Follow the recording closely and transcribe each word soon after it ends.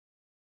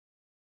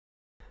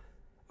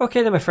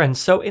Okay then my friends,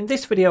 so in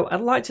this video I'd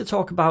like to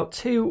talk about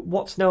two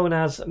what's known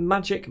as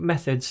magic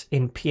methods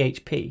in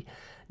PHP.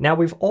 Now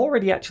we've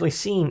already actually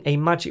seen a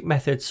magic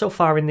method so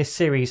far in this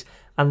series,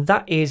 and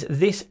that is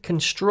this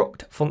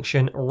construct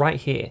function right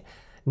here.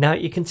 Now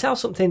you can tell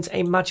something's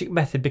a magic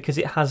method because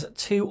it has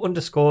two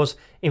underscores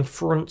in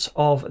front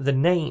of the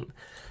name.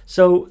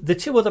 So the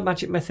two other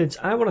magic methods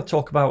I want to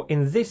talk about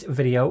in this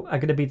video are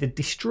going to be the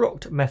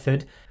destruct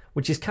method,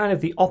 which is kind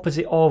of the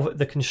opposite of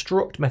the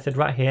construct method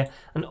right here,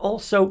 and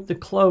also the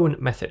clone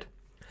method.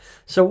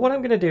 So what I'm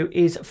going to do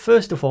is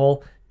first of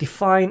all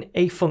define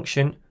a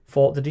function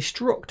for the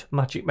destruct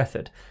magic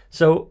method.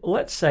 So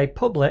let's say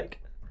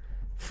public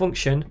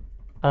function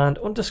and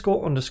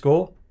underscore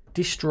underscore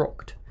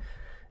destruct.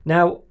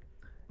 Now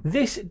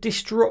this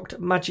destruct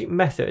magic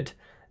method,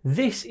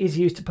 this is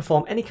used to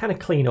perform any kind of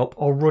cleanup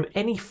or run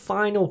any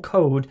final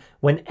code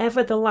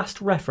whenever the last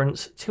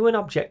reference to an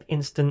object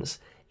instance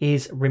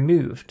is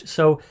removed.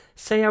 So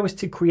say I was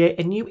to create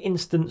a new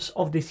instance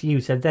of this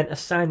user, then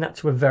assign that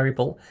to a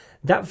variable.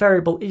 That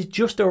variable is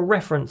just a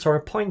reference or a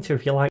pointer,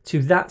 if you like,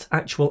 to that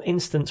actual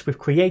instance we've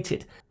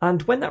created.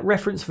 And when that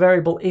reference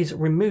variable is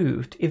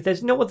removed, if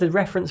there's no other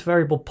reference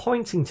variable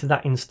pointing to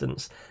that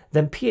instance,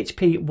 then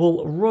PHP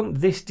will run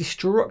this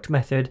destruct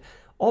method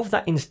of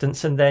that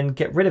instance and then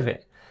get rid of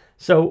it.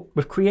 So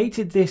we've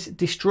created this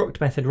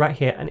destruct method right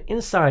here, and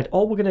inside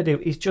all we're going to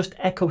do is just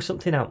echo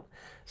something out.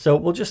 So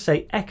we'll just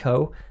say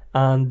echo,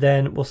 and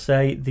then we'll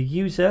say the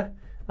user,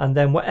 and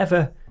then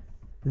whatever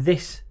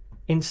this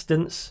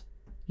instance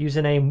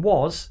username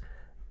was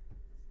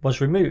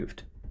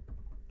removed.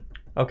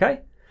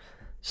 Okay,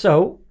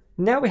 so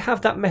now we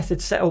have that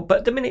method set up, but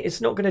at the minute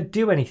it's not going to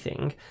do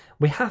anything.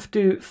 We have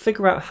to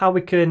figure out how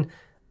we can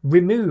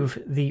remove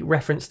the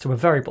reference to a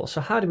variable.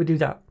 So how do we do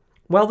that?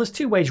 Well, there's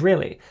two ways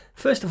really.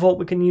 First of all,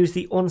 we can use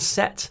the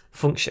unset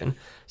function.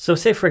 So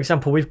say for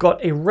example, we've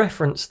got a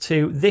reference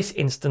to this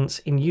instance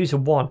in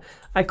user1.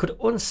 I could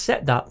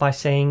unset that by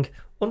saying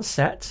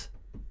unset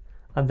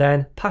and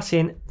then pass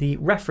in the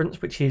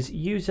reference, which is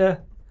user1.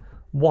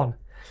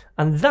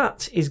 And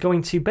that is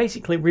going to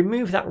basically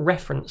remove that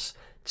reference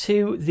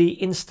to the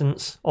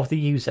instance of the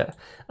user.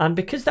 And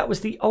because that was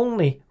the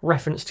only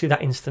reference to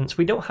that instance,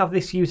 we don't have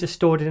this user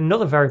stored in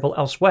another variable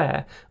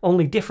elsewhere,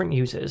 only different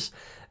users.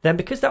 Then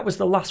because that was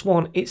the last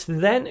one, it's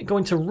then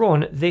going to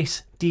run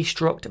this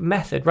destruct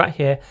method right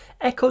here,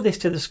 echo this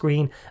to the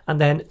screen,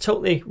 and then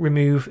totally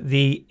remove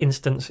the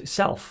instance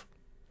itself.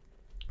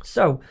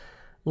 So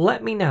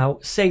let me now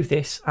save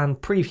this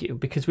and preview,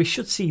 because we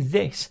should see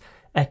this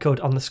echoed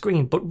on the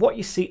screen, but what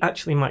you see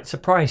actually might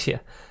surprise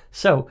you.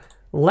 So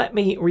let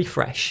me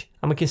refresh,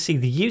 and we can see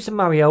the user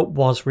Mario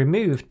was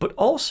removed, but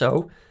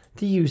also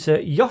the user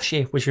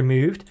Yoshi was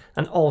removed,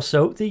 and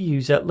also the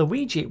user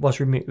Luigi was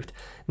removed.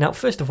 Now,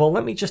 first of all,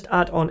 let me just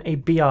add on a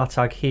BR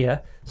tag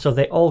here, so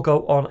they all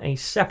go on a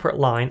separate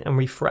line and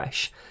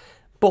refresh.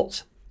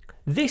 But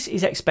this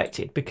is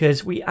expected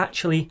because we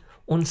actually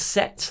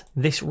unset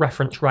this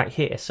reference right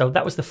here. So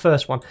that was the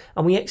first one,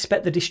 and we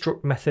expect the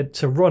destruct method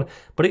to run,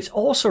 but it's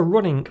also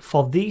running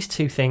for these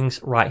two things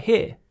right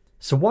here.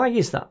 So why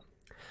is that?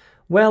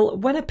 Well,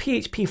 when a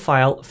PHP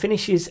file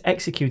finishes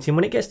executing,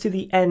 when it gets to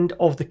the end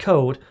of the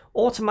code,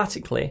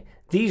 automatically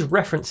these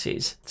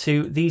references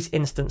to these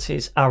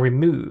instances are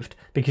removed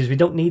because we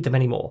don't need them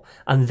anymore.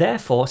 And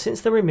therefore,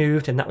 since they're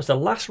removed and that was the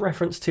last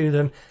reference to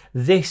them,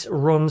 this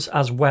runs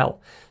as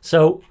well.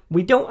 So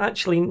we don't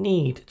actually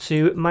need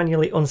to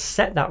manually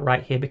unset that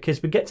right here,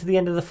 because we get to the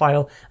end of the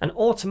file and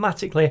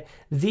automatically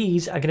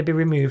these are going to be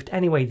removed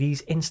anyway,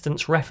 these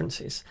instance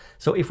references.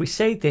 So if we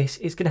save this,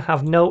 it's going to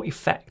have no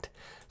effect.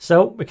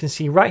 So we can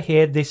see right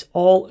here, this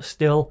all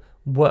still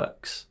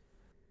works.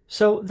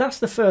 So that's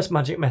the first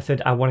magic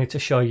method I wanted to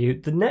show you.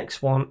 The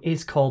next one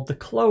is called the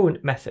clone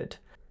method.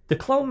 The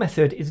clone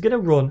method is going to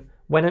run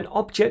when an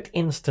object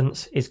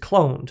instance is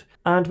cloned,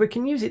 and we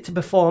can use it to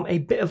perform a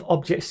bit of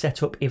object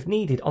setup if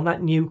needed on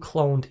that new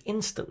cloned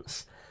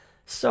instance.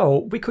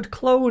 So we could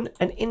clone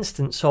an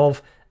instance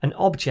of an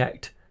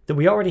object that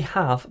we already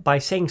have by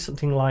saying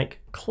something like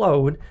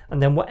clone,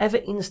 and then whatever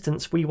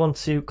instance we want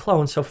to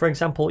clone. So for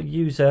example,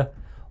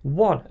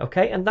 user1,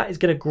 okay, and that is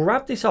going to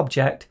grab this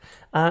object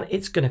and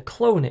it's going to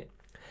clone it.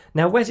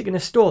 Now where's it going to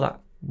store that?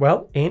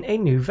 Well, in a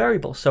new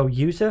variable. So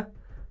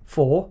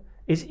user4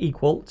 is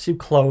equal to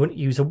clone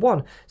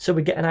user1. So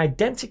we get an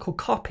identical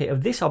copy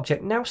of this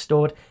object now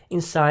stored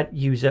inside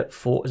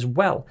user4 as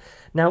well.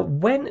 Now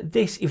when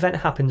this event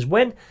happens,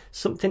 when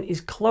something is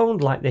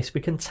cloned like this,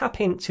 we can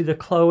tap into the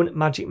clone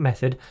magic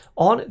method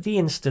on the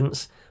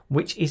instance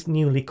which is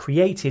newly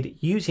created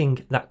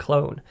using that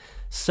clone.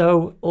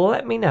 So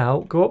let me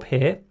now go up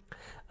here,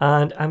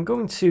 and I'm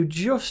going to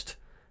just,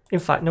 in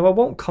fact, no, I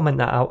won't comment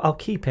that out. I'll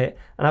keep it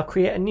and I'll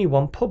create a new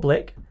one,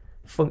 public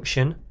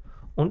function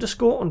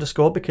underscore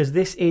underscore, because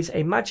this is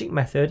a magic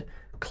method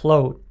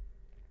clone.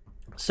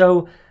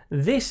 So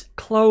this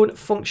clone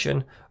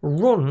function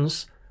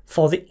runs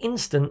for the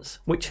instance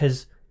which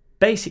has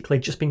basically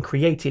just been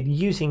created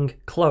using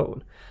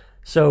clone.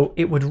 So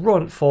it would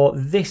run for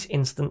this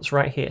instance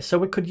right here. So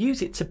we could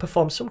use it to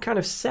perform some kind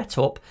of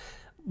setup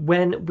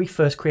when we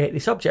first create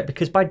this object,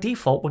 because by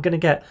default we're going to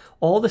get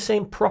all the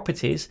same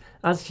properties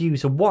as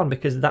user1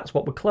 because that's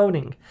what we're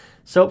cloning.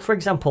 So for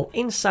example,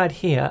 inside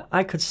here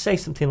I could say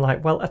something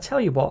like, well, I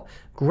tell you what,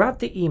 grab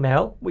the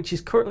email which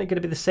is currently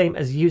going to be the same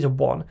as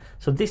user1,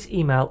 so this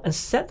email, and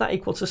set that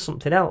equal to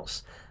something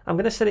else. I'm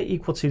going to set it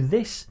equal to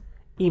this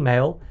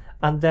email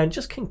and then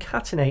just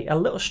concatenate a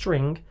little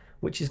string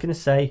which is going to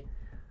say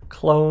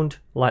cloned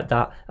like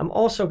that. I'm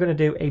also going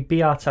to do a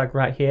BR tag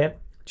right here,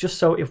 just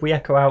so if we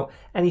echo out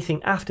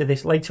anything after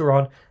this later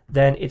on,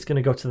 then it's going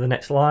to go to the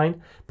next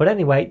line. But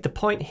anyway, the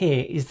point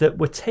here is that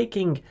we're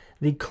taking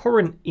the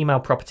current email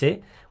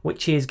property,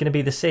 which is going to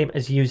be the same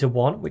as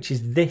user1, which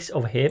is this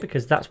over here,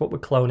 because that's what we're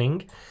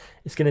cloning.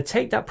 It's going to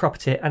take that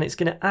property and it's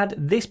going to add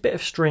this bit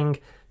of string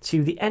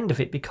to the end of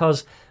it,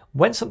 because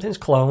when something's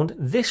cloned,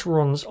 this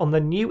runs on the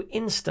new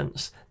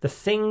instance, the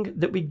thing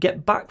that we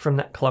get back from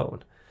that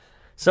clone.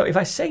 So if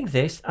I save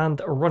this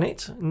and run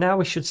it, now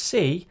we should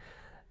see,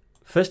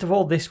 first of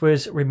all, this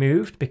was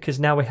removed because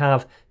now we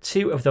have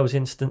 2 of those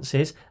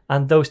instances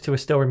and those 2 are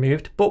still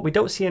removed, but we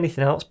don't see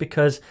anything else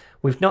because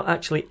we've not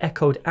actually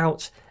echoed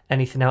out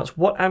anything else.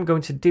 What I'm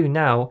going to do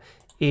now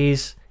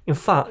is, in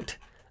fact,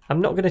 I'm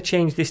not going to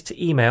change this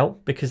to email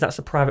because that's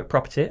a private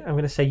property. I'm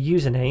going to say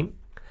username,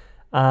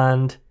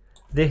 and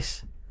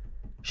this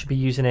should be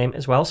username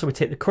as well. So we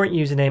take the current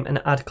username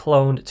and add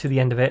cloned to the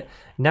end of it.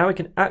 Now we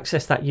can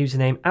access that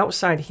username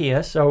outside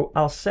here. So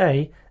I'll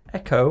say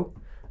echo,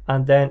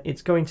 and then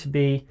it's going to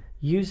be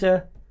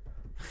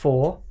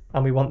user4,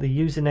 and we want the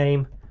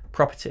username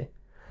property.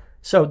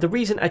 So the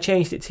reason I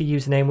changed it to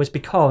username was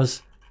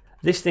because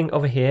this thing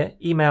over here,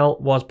 email,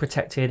 was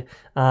protected,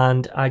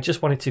 and I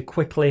just wanted to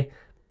quickly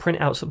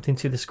print out something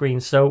to the screen,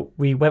 so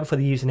we went for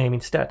the username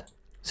instead.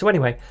 So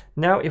anyway,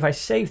 now if I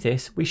save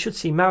this, we should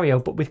see Mario,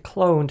 but with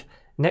cloned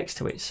next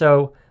to it.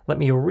 So let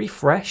me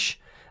refresh,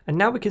 and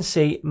now we can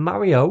see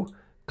Mario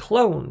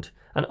cloned,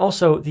 and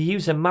also the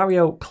user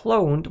Mario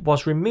cloned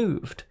was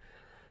removed.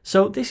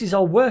 So this is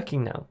all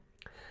working now.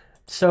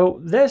 So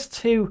there's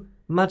 2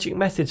 magic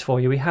methods for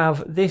you. We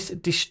have this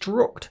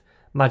destruct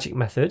magic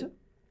method,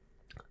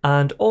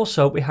 and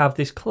also we have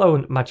this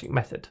clone magic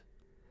method.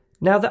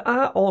 Now there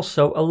are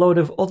also a load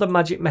of other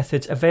magic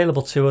methods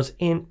available to us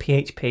in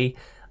PHP,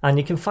 and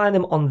you can find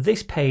them on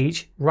this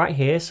page right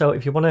here. So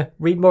if you want to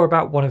read more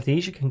about one of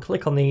these, you can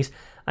click on these,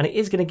 and it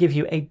is going to give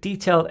you a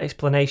detailed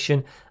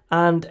explanation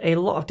and a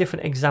lot of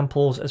different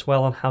examples as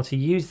well on how to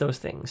use those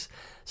things.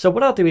 So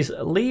what I'll do is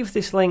leave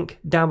this link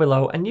down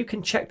below and you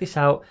can check this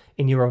out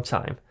in your own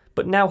time.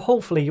 But now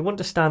hopefully you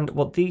understand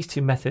what these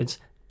 2 methods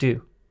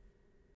do.